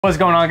What's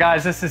going on,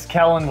 guys? This is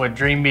Kellen with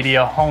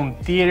Dreamedia Home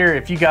Theater.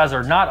 If you guys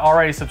are not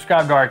already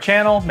subscribed to our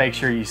channel, make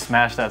sure you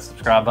smash that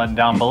subscribe button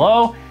down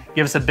below.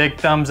 Give us a big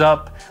thumbs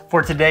up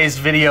for today's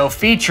video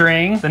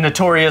featuring the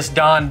notorious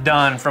Don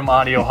Dunn from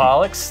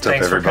Audioholics.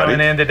 Thanks for coming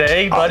in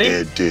today,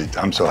 buddy. Dude,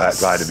 I'm so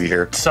glad to be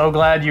here. So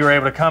glad you were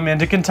able to come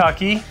into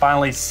Kentucky,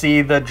 finally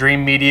see the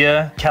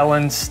Dreamedia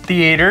Kellen's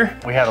theater.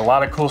 We had a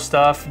lot of cool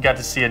stuff. Got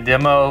to see a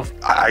demo.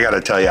 I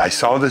gotta tell you, I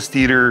saw this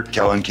theater.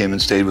 Kellen came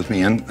and stayed with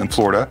me in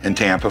Florida, in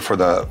Tampa for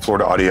the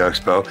Florida Audio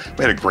Expo.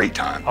 We had a great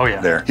time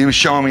there. He was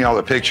showing me all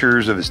the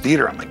pictures of his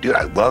theater. I'm like, dude,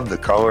 I love the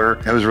color.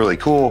 It was really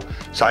cool.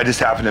 So I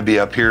just happened to be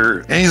up here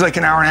and he's like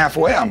an hour and a half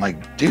away. I'm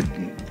like, dude,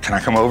 can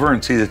I come over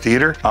and see the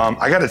theater?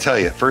 I gotta tell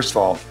you, first of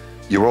all,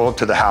 you roll up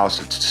to the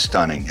house, it's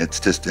stunning. It's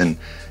just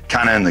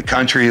kind of in the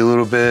country a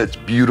little bit. It's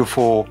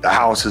beautiful. The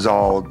house is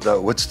all,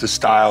 what's the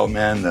style,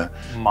 man? The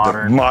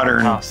modern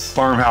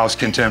farmhouse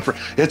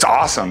contemporary. It's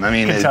awesome. I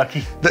mean,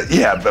 Kentucky. But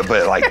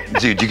like,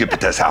 dude, you could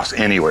put this house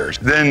anywhere.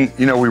 Then,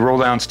 you know, we roll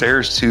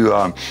downstairs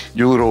to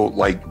your little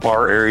like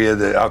bar area,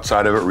 the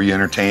outside of it where you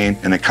entertain,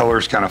 and the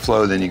colors kind of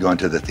flow. Then you go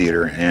into the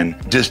theater,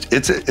 and just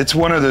it's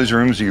one of those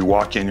rooms where you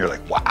walk in, you're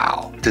like,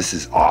 wow, this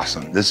is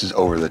awesome. This is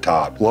over the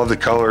top. Love the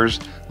colors.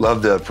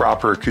 Love the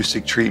proper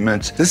acoustic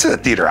treatments. This is a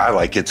theater I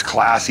like. It's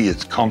classy,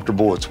 it's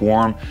comfortable, it's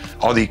warm.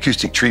 All the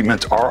acoustic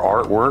treatments are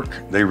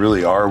artwork. They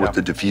really are with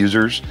the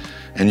diffusers.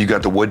 And you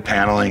got the wood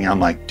paneling.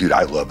 I'm like, dude,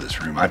 I love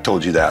this room. I've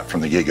told you that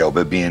from the get-go,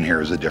 but being here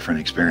is a different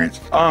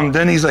experience.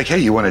 Then he's like, hey,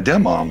 you want a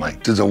demo? I'm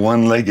like, does a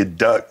one-legged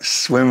duck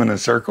swim in a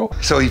circle?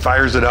 So he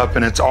fires it up,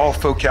 and it's all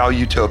Focal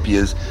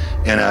Utopias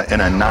in a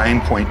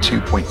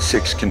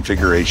 9.2.6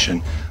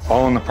 configuration,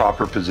 all in the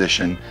proper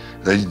position.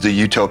 The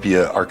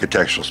Utopia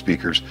architectural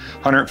speakers,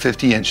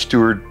 150-inch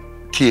Stewart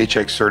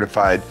THX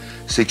certified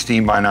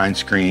 16:9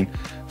 screen,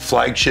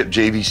 flagship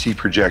JVC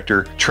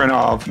projector,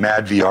 Trinnov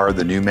madVR,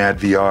 the new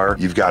madVR.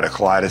 You've got a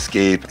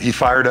Kaleidescape. He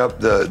fired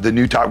up the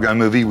new Top Gun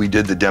movie. We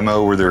did the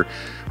demo where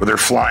they're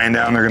flying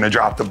down, they're gonna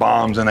drop the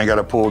bombs, and they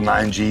gotta pull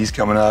 9Gs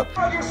coming up.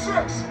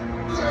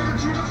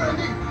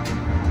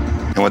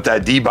 And with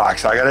that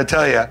DBOX, I gotta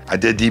tell you, I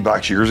did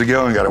DBOX years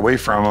ago and got away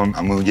from them.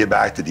 I'm gonna get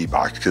back to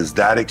DBOX because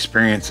that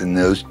experience in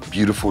those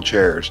beautiful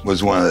chairs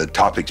was one of the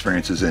top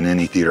experiences in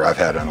any theater I've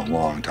had in a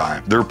long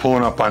time. They're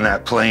pulling up on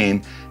that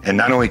plane, and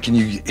not only can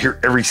you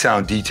hear every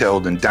sound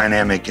detailed and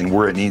dynamic and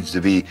where it needs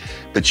to be,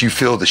 but you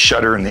feel the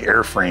shutter and the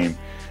airframe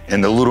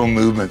and the little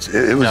movements.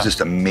 It was just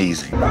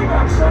amazing.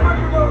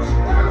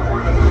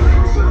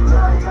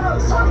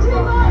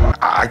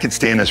 I could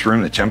stay in this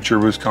room. The temperature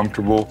was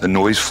comfortable. The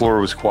noise floor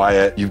was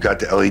quiet. You've got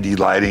the LED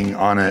lighting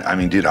on it. I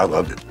mean, dude, I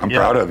loved it. I'm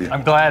proud of you.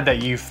 I'm glad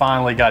that you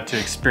finally got to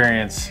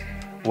experience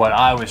what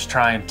I was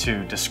trying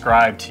to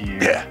describe to you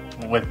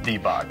with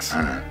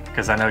DBOX.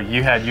 Because I know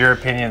you had your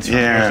opinions from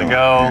years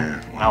ago.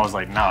 And I was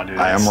like, no, dude,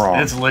 I am wrong.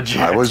 It's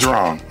legit. I was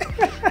wrong.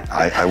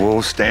 I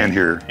will stand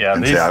here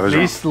and say I was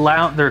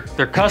wrong.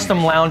 They're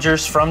custom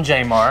loungers from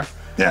JAYMAR.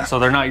 Yeah. So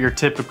they're not your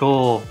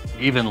typical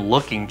even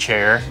looking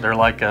chair. They're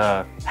like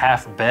a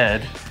half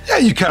bed. Yeah,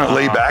 you kind of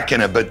lay back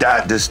in it, but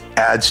that just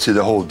adds to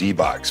the whole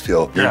DBOX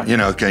feel. You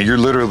know, you're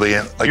literally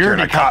you're in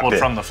a cockpit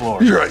from the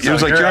floor. It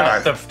was like you're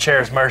at the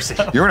chair's mercy.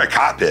 You're in a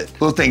cockpit.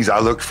 Little things I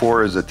look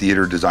for as a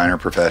theater designer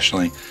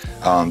professionally.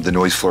 The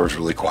noise floor is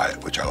really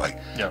quiet, which I like.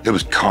 It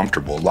was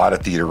comfortable. A lot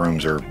of theater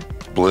rooms are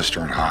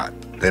blistering hot.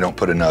 They don't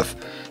put enough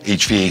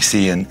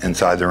HVAC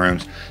inside the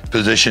rooms.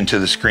 Position to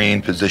the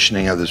screen,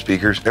 positioning of the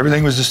speakers,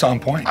 everything was just on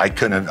point.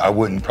 I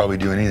wouldn't probably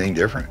do anything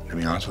different, to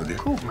be honest with you.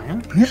 Cool,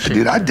 man. Yeah,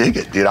 dude, I dig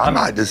it, dude. I'm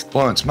not just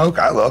blowing smoke.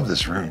 I love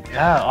this room.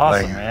 Yeah,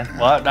 awesome, man.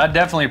 Well, I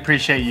definitely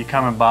appreciate you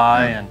coming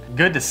by, and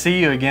good to see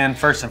you again,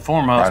 first and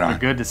foremost, but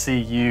good to see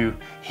you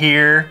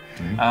here,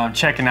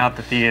 checking out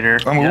the theater.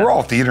 I mean, we're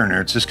all theater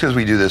nerds just because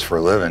we do this for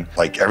a living.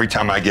 Like every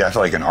time I feel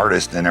like an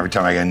artist, and every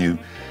time I get a new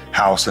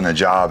house and a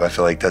job, I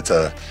feel like that's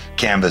a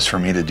canvas for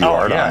me to do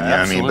art on. You know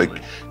what I mean?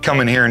 But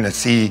coming here and to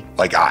see,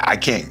 like, I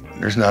can't,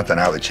 there's nothing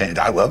I would change.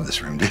 I love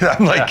this room, dude.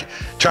 I'm like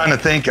trying to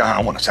think,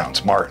 I want to sound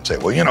smart and say,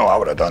 well, you know, I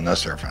would have done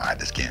this, or I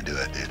just can't do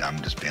it, dude.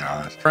 I'm just being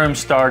honest. Room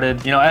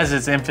started, you know, as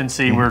its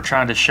infancy, we're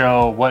trying to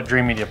show what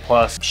Dreamedia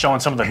Plus, showing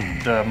some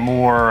of the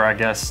more, I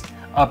guess,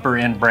 upper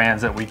end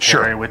brands that we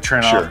carry with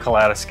Trinnov,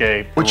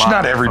 Kaleidescape. Which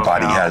not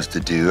everybody has to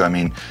do. I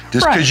mean,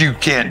 just because you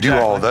can't do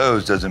all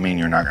those doesn't mean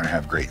you're not going to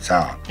have great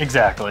sound.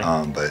 Exactly.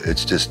 But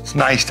it's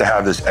nice to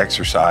have this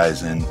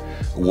exercise in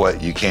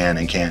what you can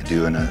and can't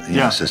do in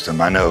a system.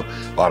 I know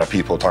a lot of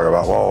people talk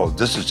about, well,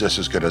 this is just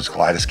as good as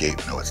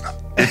Kaleidescape. No, it's not.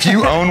 If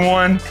you own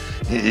one,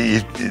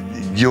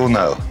 you'll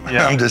know.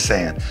 I'm just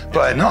saying.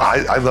 But no,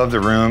 I love the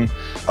room.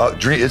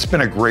 It's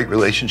been a great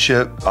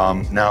relationship.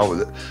 Now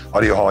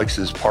Audioholics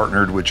is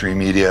partnered with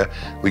Dreamedia.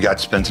 We got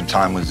to spend some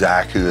time with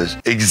Zach, who is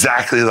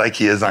exactly like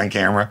he is on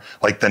camera,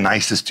 like the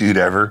nicest dude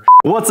ever.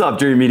 What's up,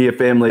 Dreamedia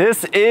family?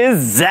 This is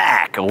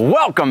Zach.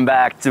 Welcome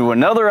back to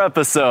another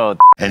episode.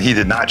 And he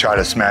did not try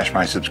to smash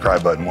my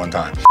subscribe button one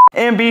time.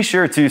 And be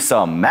sure to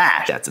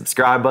smash that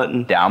subscribe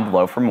button down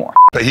below for more.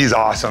 But he's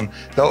awesome.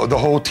 The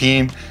whole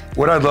team.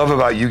 What I love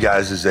about you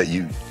guys is that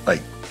you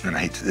and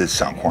I hate to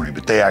sound corny,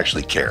 but they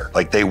actually care.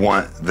 Like they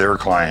want their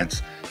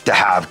clients to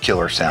have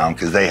killer sound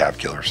because they have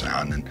killer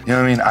sound, and you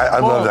know what I mean. I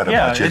love that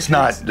about you. It's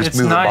not just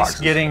moving boxes.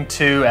 It's nice getting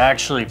to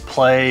actually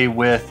play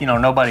with. You know,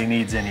 nobody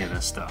needs any of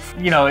this stuff.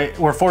 You know,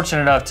 we're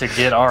fortunate enough to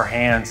get our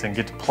hands and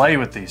get to play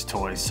with these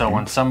toys. So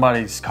when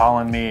somebody's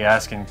calling me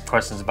asking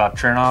questions about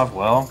Trinnov,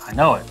 well, I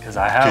know it because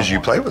I have. Because you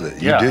play with it.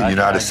 You do. You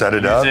know how to set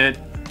it up. Use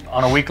it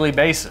on a weekly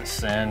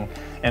basis and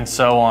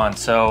so on.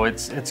 So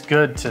it's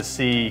good to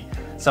see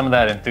some of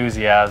that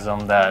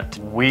enthusiasm that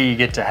we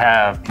get to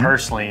have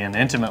personally and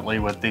intimately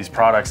with these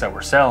products that we're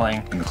selling.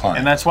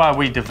 And that's why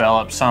we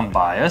develop some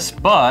bias,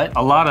 but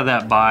a lot of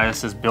that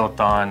bias is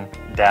built on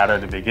data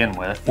to begin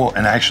with. Well,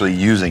 and actually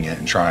using it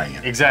and trying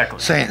it. Exactly.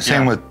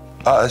 Same with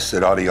us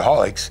at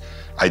Audioholics.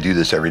 I do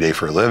this every day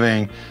for a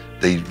living.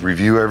 They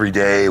review every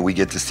day. We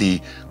get to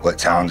see what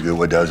sounds good,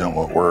 what doesn't,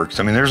 what works.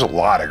 I mean, there's a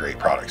lot of great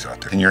products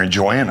out there and you're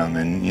enjoying them,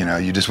 and you know,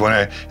 you just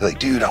want to, like,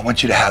 dude, I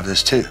want you to have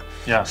this too.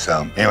 Yeah.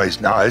 So anyways,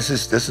 no, this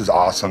is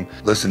awesome.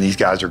 Listen, these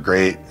guys are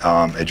great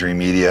at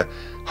Dreamedia.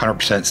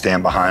 100%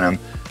 stand behind them,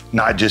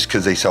 not just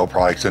because they sell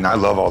products, and I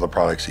love all the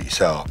products that you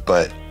sell,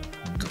 but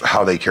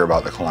how they care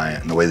about the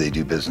client and the way they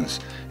do business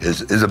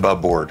is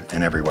above board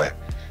in every way.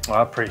 Well,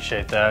 I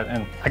appreciate that.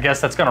 And I guess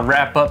that's going to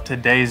wrap up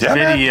today's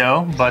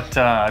video, but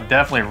I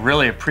definitely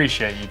really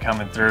appreciate you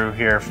coming through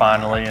here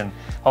finally, and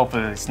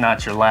hopefully it's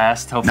not your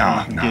last. Hopefully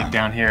you can get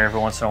down here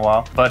every once in a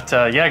while. But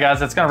yeah, guys,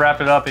 that's going to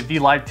wrap it up. If you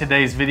liked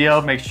today's video,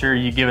 make sure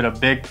you give it a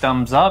big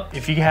thumbs up.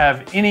 If you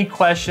have any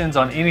questions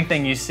on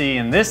anything you see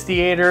in this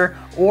theater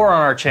or on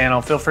our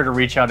channel, feel free to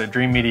reach out at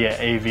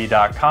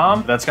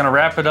DreamMediaAV.com. That's going to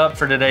wrap it up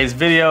for today's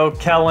video.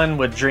 Kellen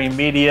with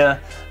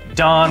Dreamedia,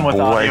 Don with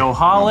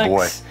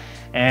Audioholics.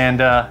 And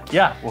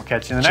yeah, we'll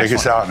catch you in the next one. Check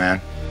us out,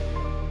 man.